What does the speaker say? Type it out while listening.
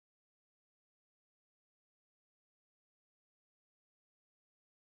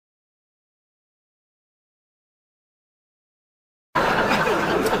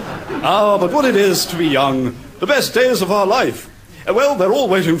Ah, but what it is to be young. The best days of our life. Well, they're all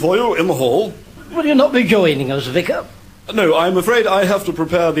waiting for you in the hall. Will you not be joining us, Vicar? No, I'm afraid I have to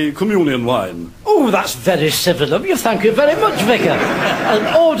prepare the communion wine. Oh, that's very civil of you. Thank you very much, Vicar.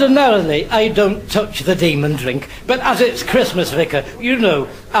 And ordinarily, I don't touch the demon drink. But as it's Christmas, Vicar, you know,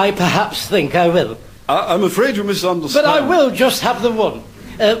 I perhaps think I will. I'm afraid you misunderstand. But I will just have the one.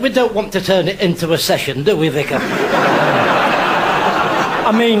 We don't want to turn it into a session, do we, Vicar?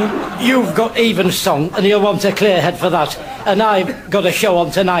 I mean, you've got even song, and you'll want a clear head for that. And I've got a show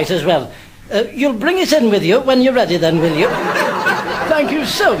on tonight as well. You'll bring it in with you when you're ready then, will you? Thank you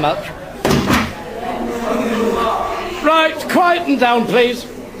so much. Right, quieten down, please.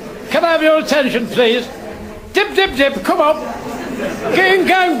 Can I have your attention, please? Dip, dip, dip, come on. King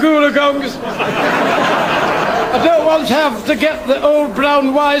Gang Goolagongs. I don't want to have to get the old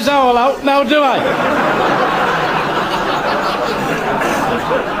brown wise owl out now, do I?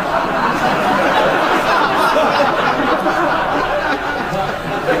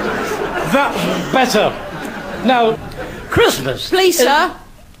 That's better. Now, Christmas... Please, sir.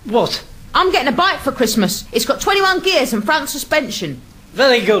 What? I'm getting a bike for Christmas. It's got 21 gears and front suspension.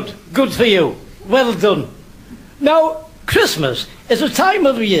 Very good. Good for you. Well done. Now, Christmas is a time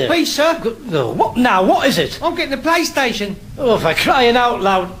of year... Please, sir. No, what now? What is it? I'm getting a PlayStation. Oh, for crying out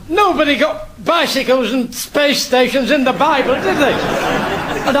loud. Nobody got bicycles and space stations in the Bible, did they?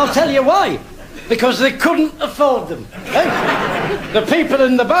 And I'll tell you why. Because they couldn't afford them. Eh? The people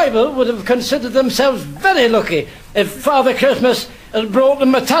in the Bible would have considered themselves very lucky if Father Christmas had brought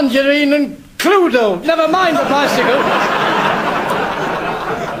them a tangerine and Cluedo. Never mind a bicycle.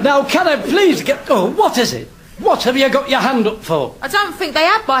 Now, can I please get... Oh, what is it? What have you got your hand up for? I don't think they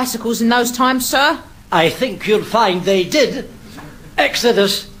had bicycles in those times, sir. I think you'll find they did.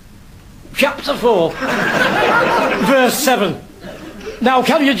 Exodus, chapter 4, verse 7. Now,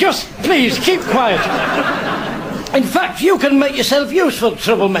 can you just please keep quiet? In fact, you can make yourself useful,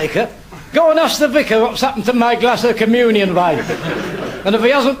 troublemaker. Go and ask the vicar what's happened to my glass of communion wine. And if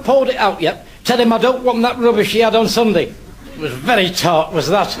he hasn't poured it out yet, tell him I don't want that rubbish he had on Sunday. It was very tart, was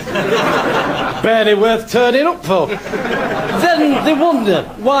that? Barely worth turning up for. Then they wonder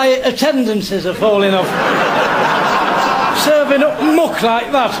why attendances are falling off. Serving up muck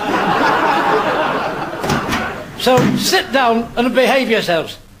like that. So sit down and behave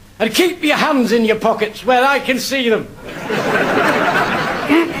yourselves. And keep your hands in your pockets where I can see them.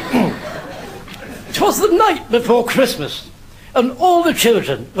 'Twas the night before Christmas, and all the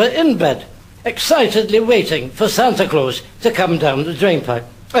children were in bed, excitedly waiting for Santa Claus to come down the drainpipe.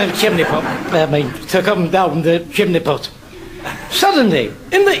 Chimney pot, to come down the chimney pot. Suddenly,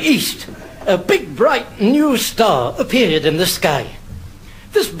 in the east, a big bright new star appeared in the sky.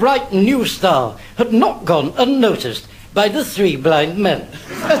 This bright new star had not gone unnoticed by the three blind men.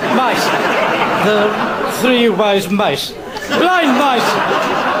 Mice. The three wise mice. Blind mice.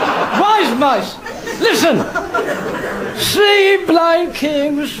 Wise mice. Listen. Three blind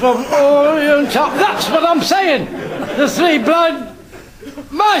kings from Orient. That's what I'm saying. The three blind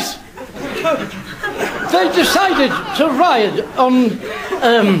mice. They decided to ride on,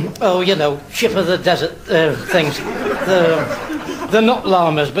 ship of the desert things. They're not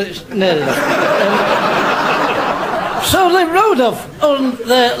llamas, but it's nearly enough. So they rode off on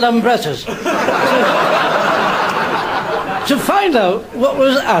their lambrettas to find out what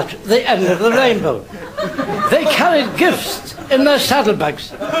was at the end of the rainbow. They carried gifts in their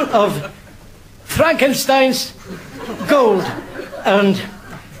saddlebags of Frankenstein's gold and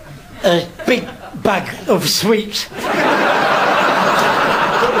a big bag of sweets.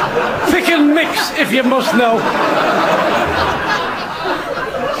 Pick and mix, if you must know.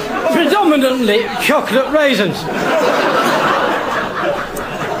 Predominantly chocolate raisins.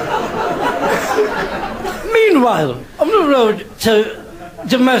 Meanwhile, on the road to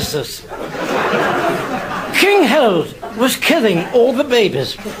Damascus, King Herod was killing all the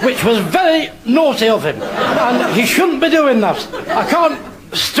babies, which was very naughty of him, and he shouldn't be doing that. I can't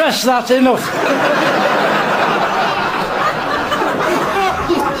stress that enough.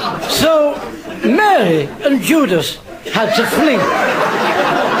 So Mary and Judas had to flee.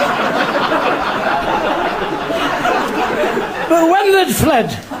 But when they'd fled,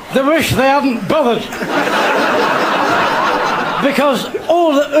 they wished they hadn't bothered. Because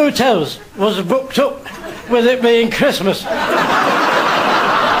all the hotels was booked up with it being Christmas.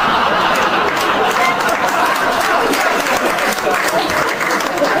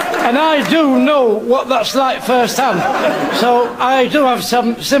 And I do know what that's like firsthand. So I do have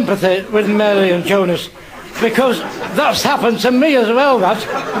some sympathy with Mary and Jonas, because that's happened to me as well, that,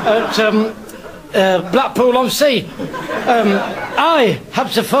 at Blackpool-on-Sea. I had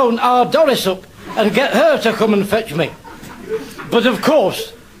to phone our Doris up and get her to come and fetch me. But of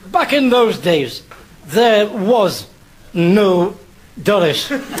course, back in those days, there was no Doris.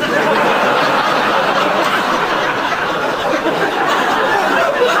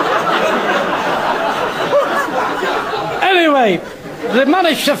 Anyway, they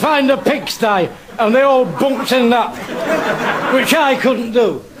managed to find a pigsty and they all bunked in that, which I couldn't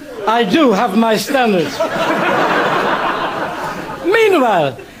do. I do have my standards.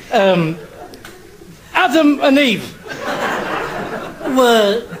 Meanwhile, Adam and Eve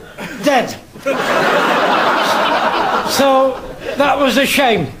were dead. So that was a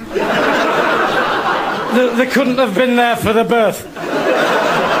shame. They couldn't have been there for the birth.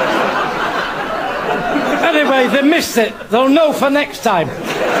 Anyway, they missed it. They'll know for next time.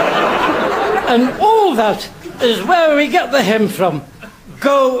 And all that is where we get the hymn from.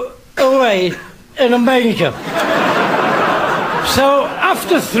 Go away in a manger. So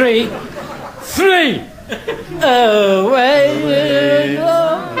after three, away.